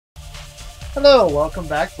Hello, welcome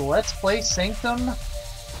back to Let's Play Sanctum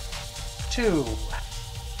 2,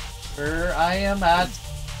 where I am at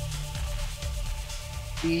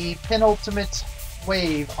the penultimate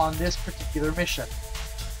wave on this particular mission.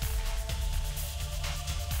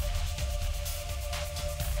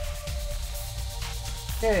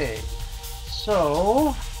 Okay,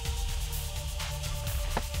 so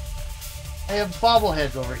I have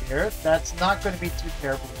bobbleheads over here. That's not going to be too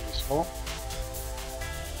terribly useful.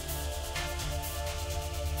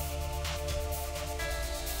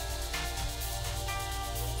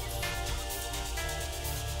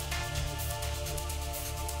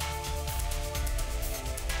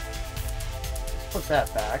 Put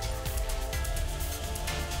that back.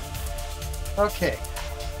 Okay.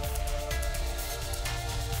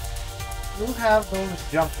 You have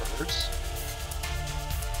those jumpers.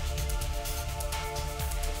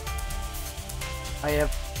 I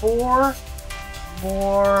have 4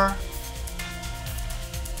 more.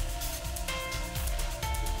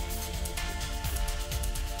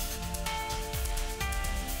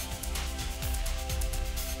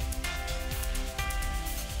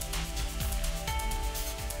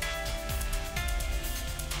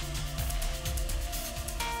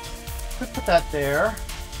 Could put that there.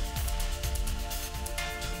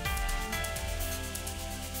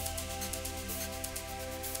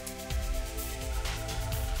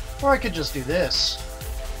 Or I could just do this.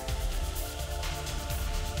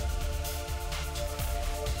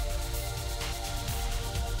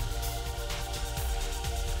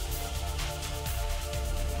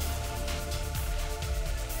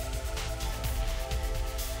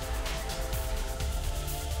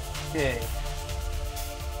 Okay.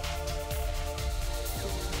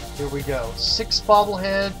 Here we go. 6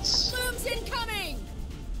 bobbleheads. Looms incoming!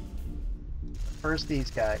 First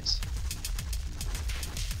these guys.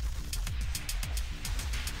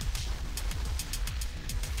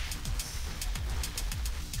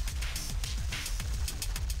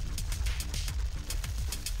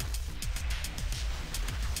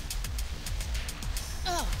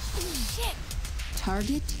 Oh, shit!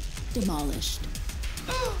 Target demolished.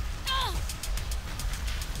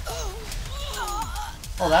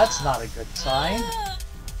 Oh, that's not a good sign.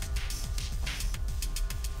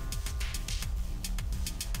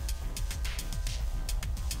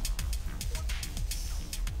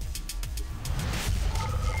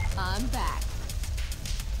 I'm back.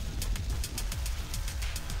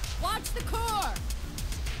 Watch the core!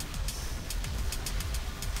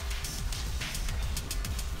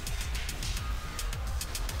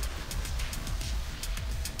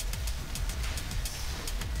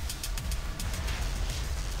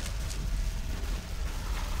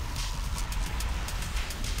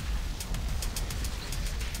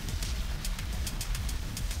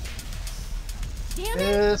 Damn it!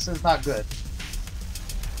 This is not good.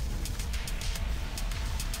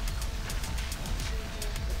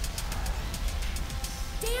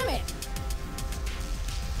 Damn it!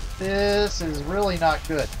 This is really not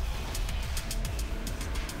good.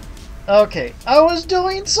 Okay, I was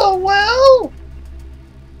doing so well!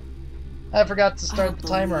 I forgot to start the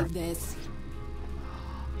timer. This.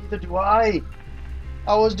 Neither do I.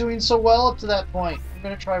 I was doing so well up to that point. I'm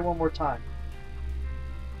gonna try one more time.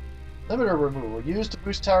 Limiter removal. Used to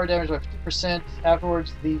boost tower damage by 50%.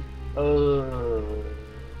 Afterwards, the...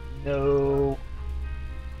 no.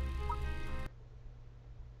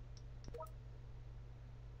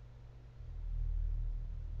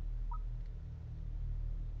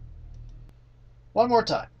 One more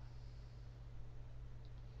time.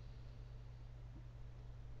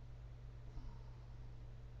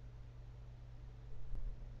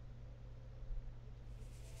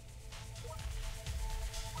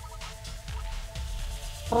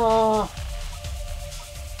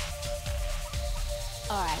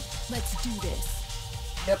 Alright, let's do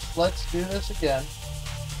this. Yep, let's do this again.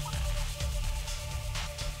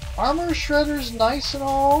 Armor Shredder's nice and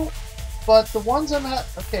all, but the ones I'm at...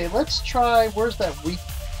 Okay, let's try... Where's that weak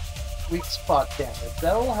spot damage?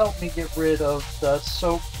 That'll help me get rid of the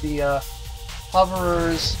soak, the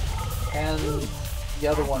hoverers, and the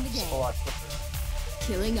other ones a lot quicker.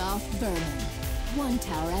 Killing off vermin. One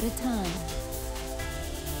tower at a time.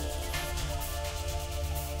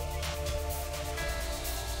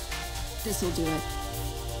 This'll do it.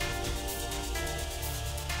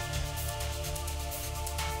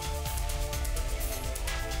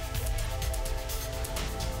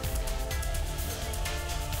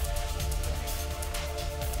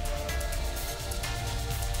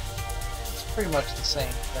 It's pretty much the same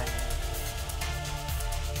thing.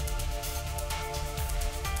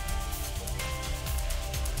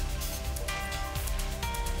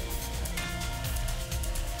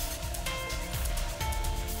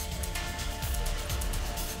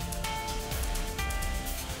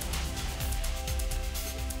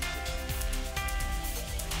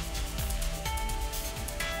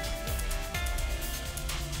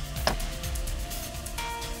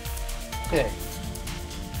 Okay.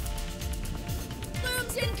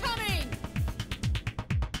 Booms incoming!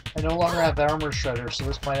 I no longer have armor shredder, so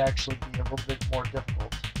this might actually be a little bit more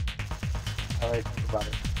difficult. Now that I think about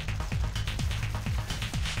it.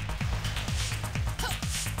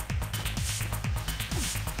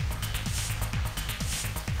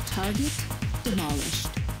 Target demolished.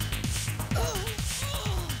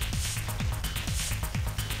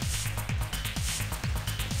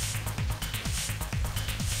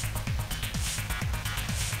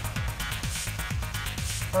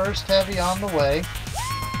 First heavy on the way.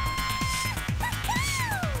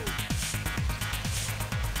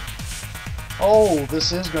 Oh,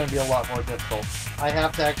 this is going to be a lot more difficult. I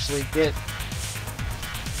have to actually get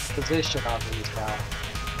position on these now.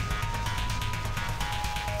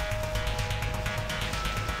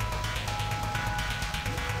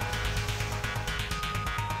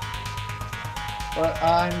 But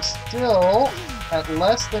I'm still at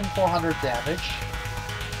less than 400 damage.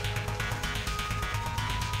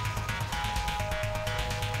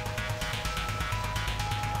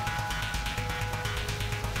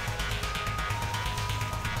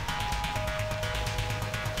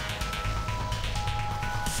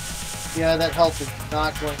 Yeah, that health is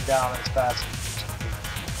not going down as fast as it used to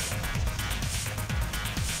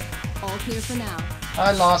be. All clear for now.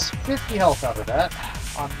 I lost 50 health out of that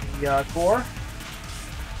on the core.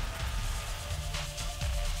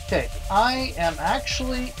 Okay, I am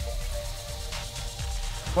actually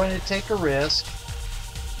going to take a risk.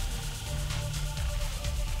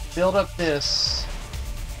 Build up this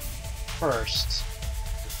first.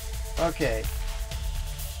 Okay.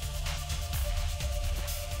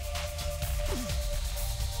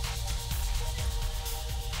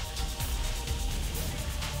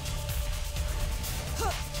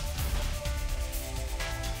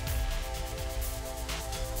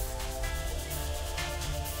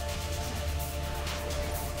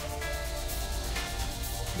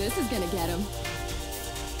 This is gonna get him.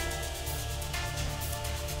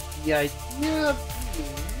 The idea being...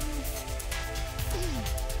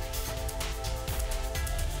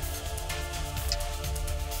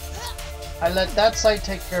 I let that side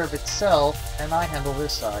take care of itself, and I handle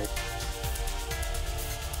this side.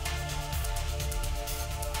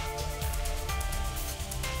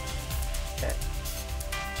 Okay.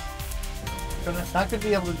 Not going to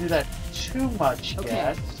be able to do that too much Okay,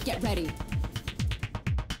 yet. get ready.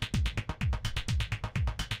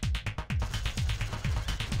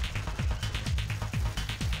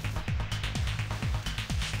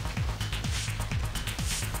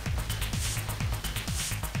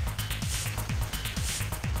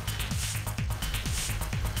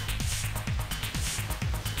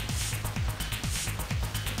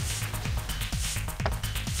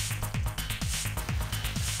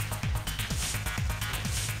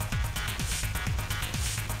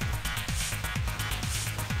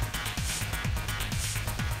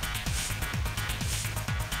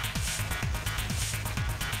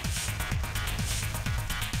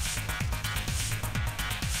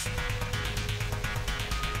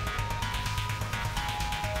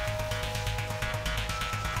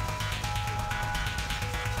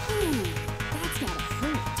 That's gotta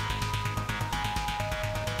hurt.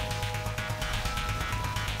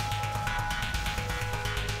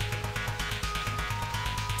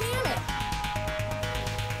 Damn it!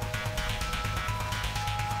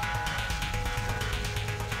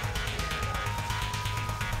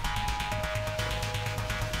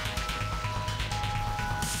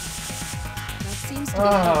 That seems to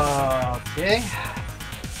be Okay.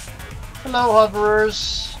 Hello,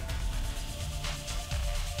 hoverers.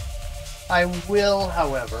 I will,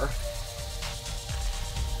 however,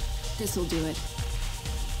 This'll do it.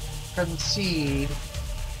 concede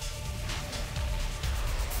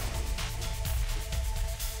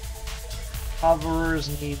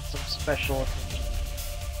hoverers need some special attention.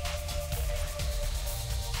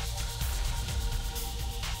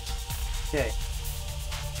 Okay.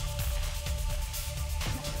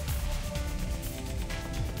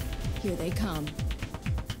 Here they come.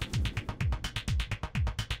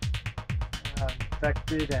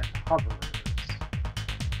 Infected and hoverers.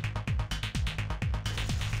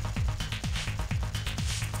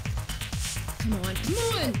 Come on, come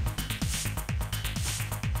on!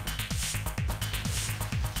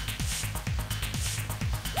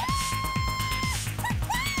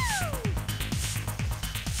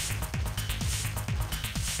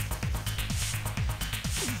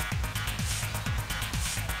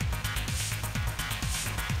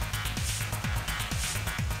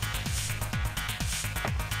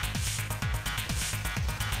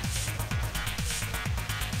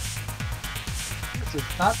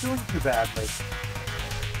 defense is not doing too badly.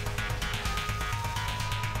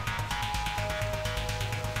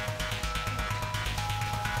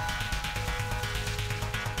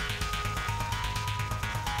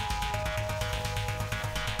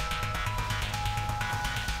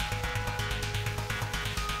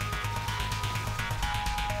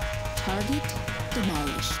 Target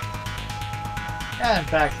demolished.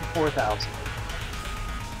 And back to 4,000.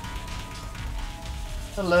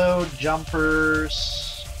 Hello,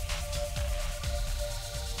 jumpers.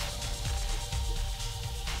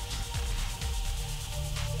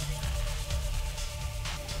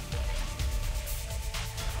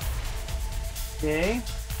 Okay.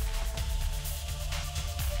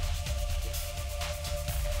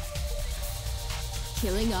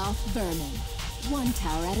 Killing off vermin. One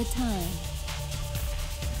tower at a time.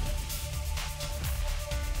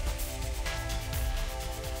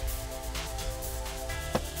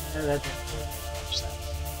 Yeah, that didn't really make much sense.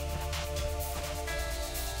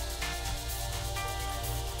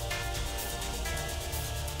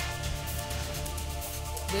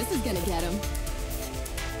 This is gonna get him.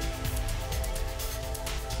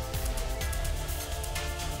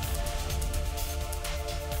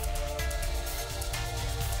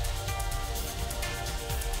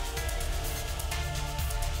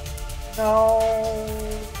 No,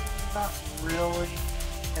 not really.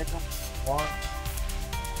 I don't want.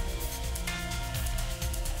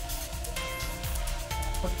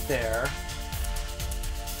 Put it there.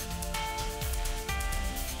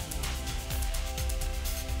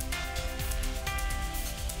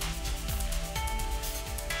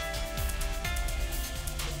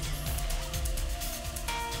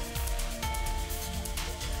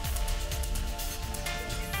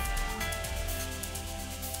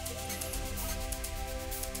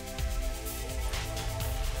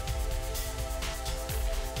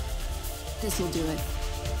 This will do it.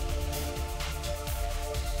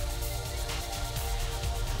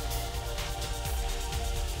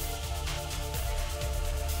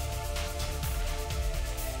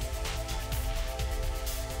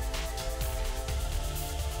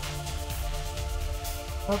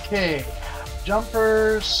 Okay,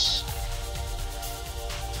 jumpers.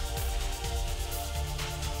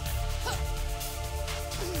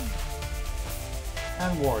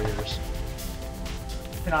 And warriors.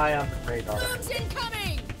 Keep an eye on the radar. Troops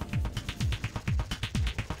incoming!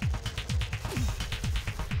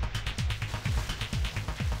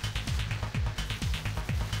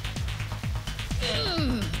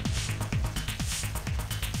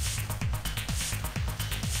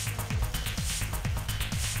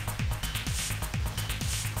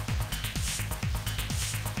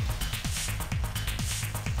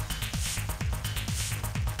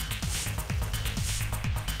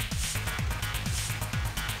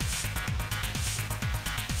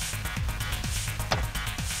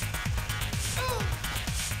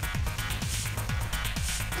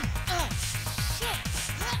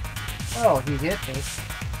 Oh, he hit me.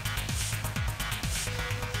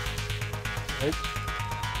 Good.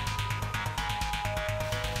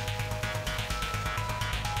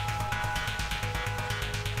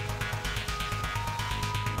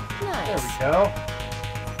 There we go.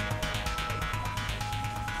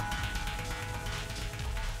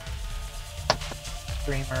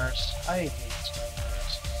 Streamers. I hate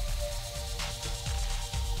streamers.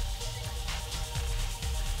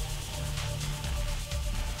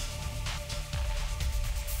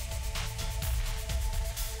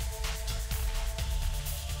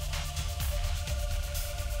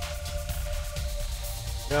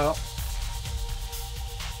 Go.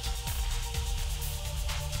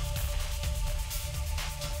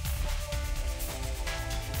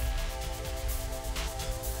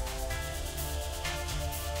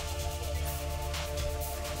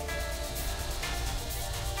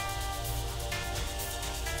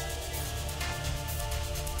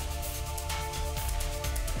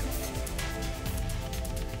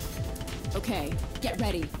 Okay, get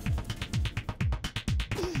ready.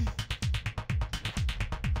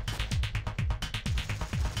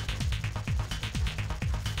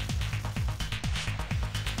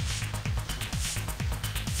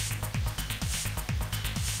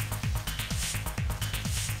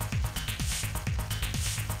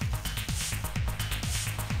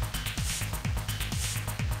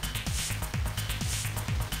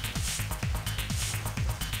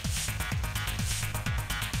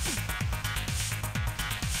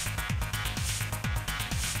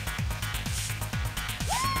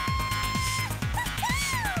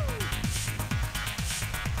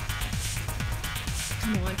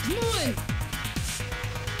 Come on, come on!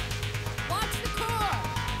 Watch the core!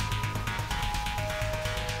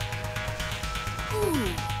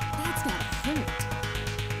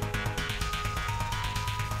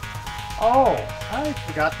 Oh, I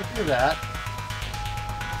forgot to do that.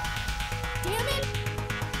 Damn it!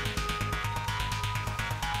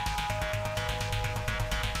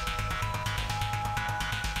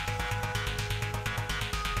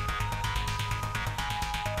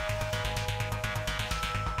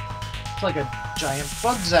 It's like a giant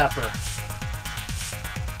bug zapper.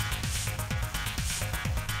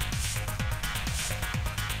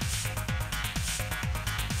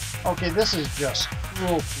 Okay, this is just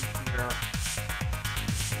cruelty here.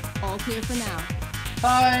 All clear for now.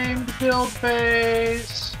 Time to build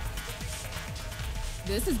phase.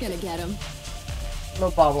 This is gonna get him.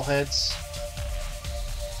 Little bobbleheads.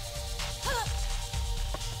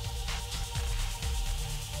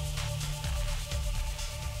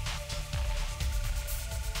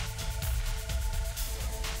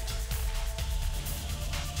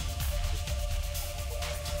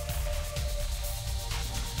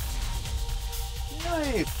 Can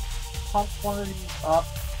I pump one of these up?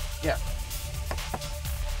 Yeah.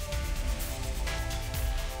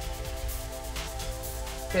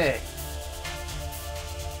 Okay.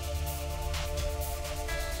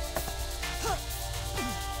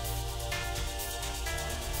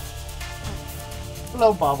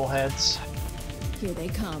 Hello, bobbleheads. Here they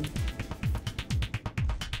come.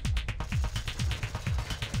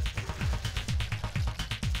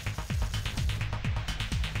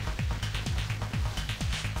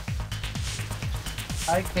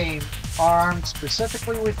 I came armed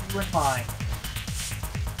specifically with you in mind.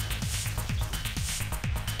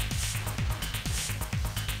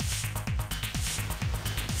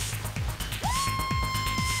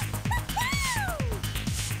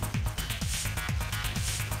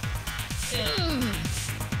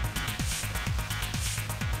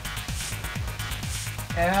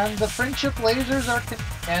 And the friendship lasers are,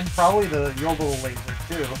 and probably the Yodel laser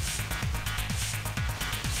too,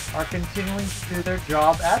 are continuing to do their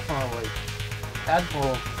job admirably.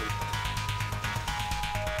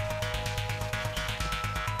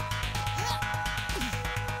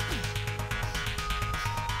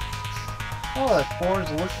 Oh, that 4 is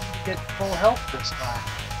looking to get full health this time.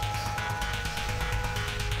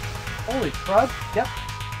 Holy crud, yep.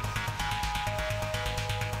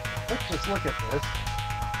 Let's just look at this.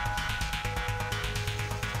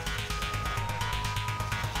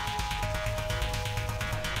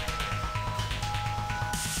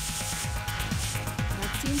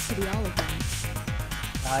 Seems to be all of them.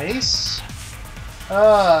 Nice.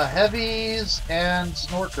 Heavies and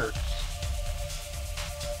snorkers.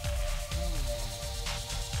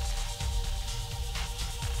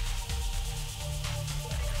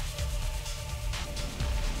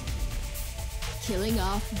 Killing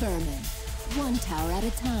off vermin. One tower at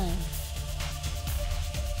a time.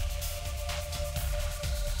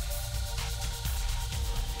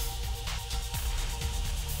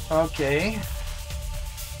 Okay.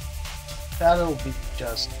 That'll be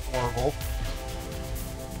just horrible.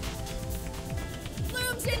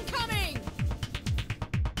 Blooms incoming!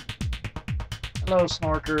 Hello,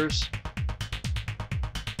 snorkers.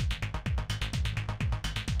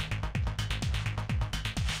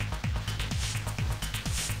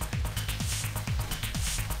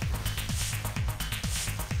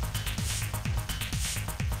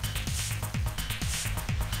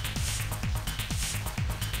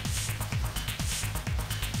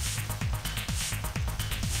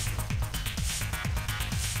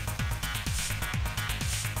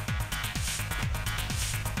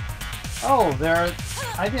 Oh,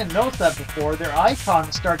 I didn't notice that before. Their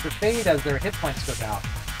icons start to fade as their hit points go down.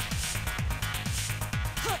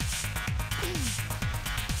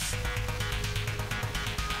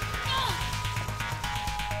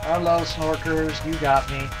 Hello, snorkers. You got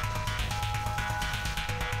me.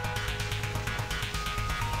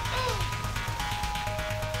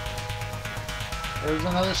 There's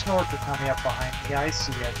another snorker coming up behind me. I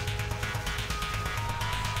see it.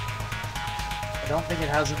 I don't think it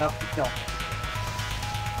has enough to kill me.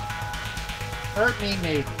 Hurt me,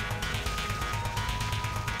 maybe.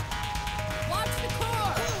 Watch the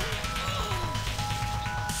core!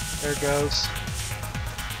 There it goes.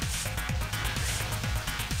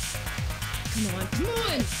 Come on, come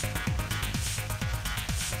on!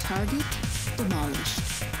 Target demolished.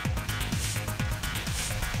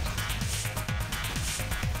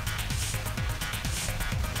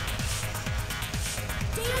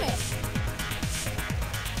 Damn it!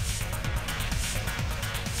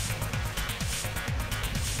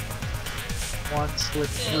 One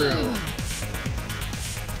slipped through.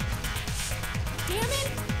 Damn it!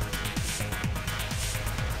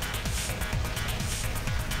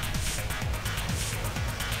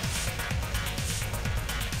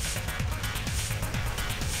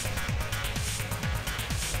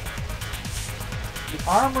 The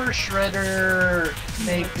armor shredder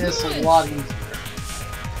make this a lot easier.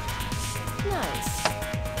 Nice.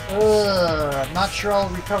 I'm not sure I'll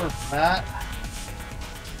recover from that.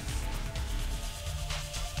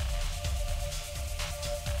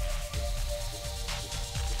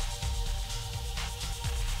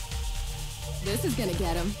 This is gonna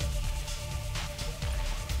get him.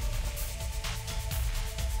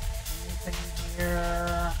 Anything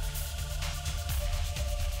here?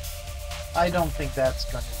 I don't think that's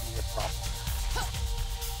going to be a problem.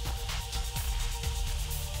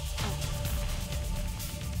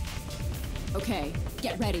 Okay,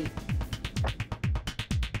 get ready.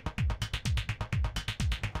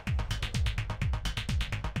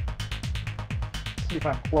 See if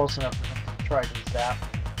I'm close enough for him to try to zap me.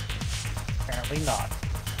 Apparently not.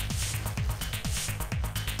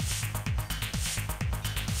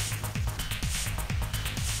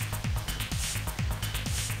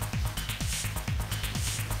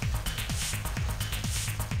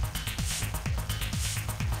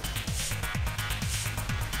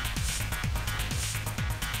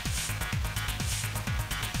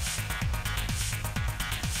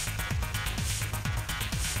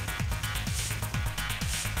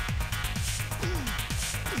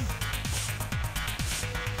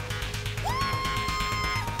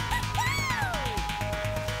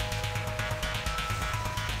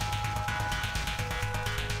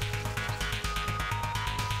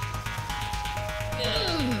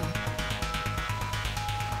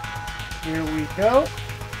 Here we go.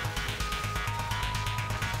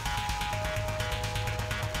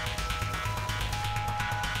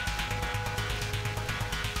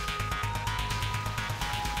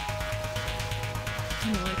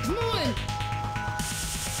 Come on, come on!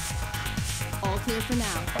 All clear for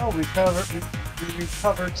now. Oh, we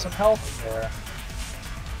recovered some health there.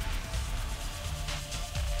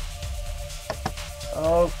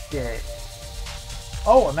 Okay.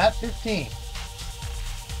 Oh, I'm at 15.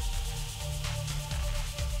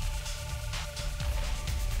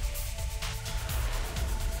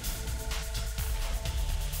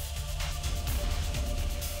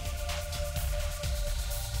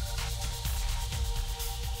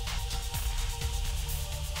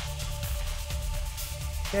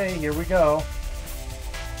 Okay, here we go.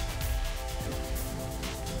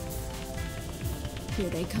 Here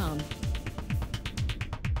they come.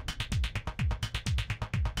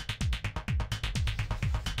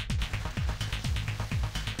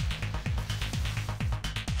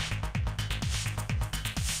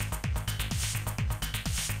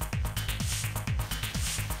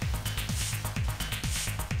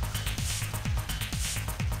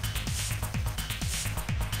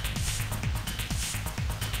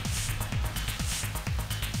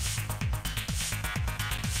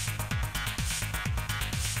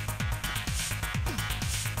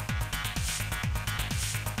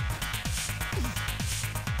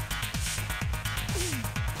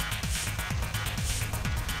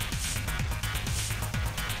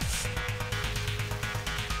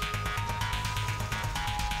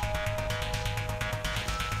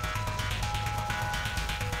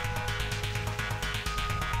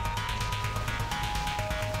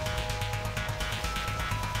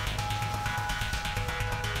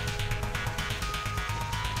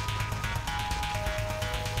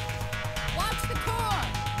 Watch the core!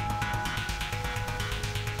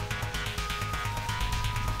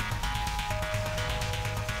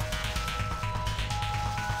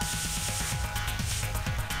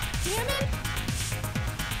 Damn it!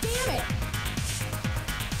 Damn it!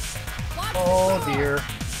 Watch Oh the core! dear.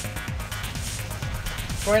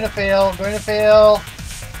 Going to fail, going to fail.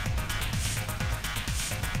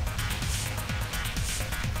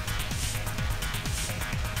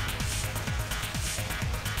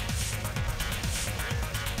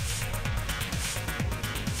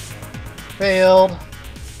 Failed.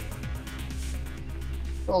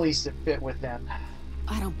 At least it fit within.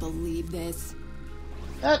 I don't believe this.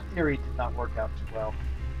 That theory did not work out too well.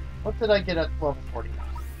 What did I get at level 49?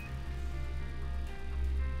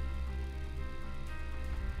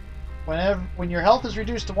 When your health is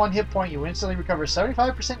reduced to 1 hit point, you instantly recover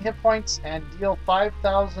 75% hit points and deal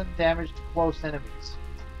 5,000 damage to close enemies.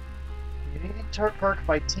 Unique perk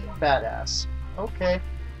by Team Badass. Okay.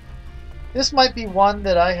 This might be one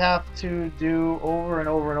that I have to do over and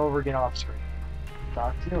over and over again off screen.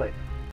 Talk to you later.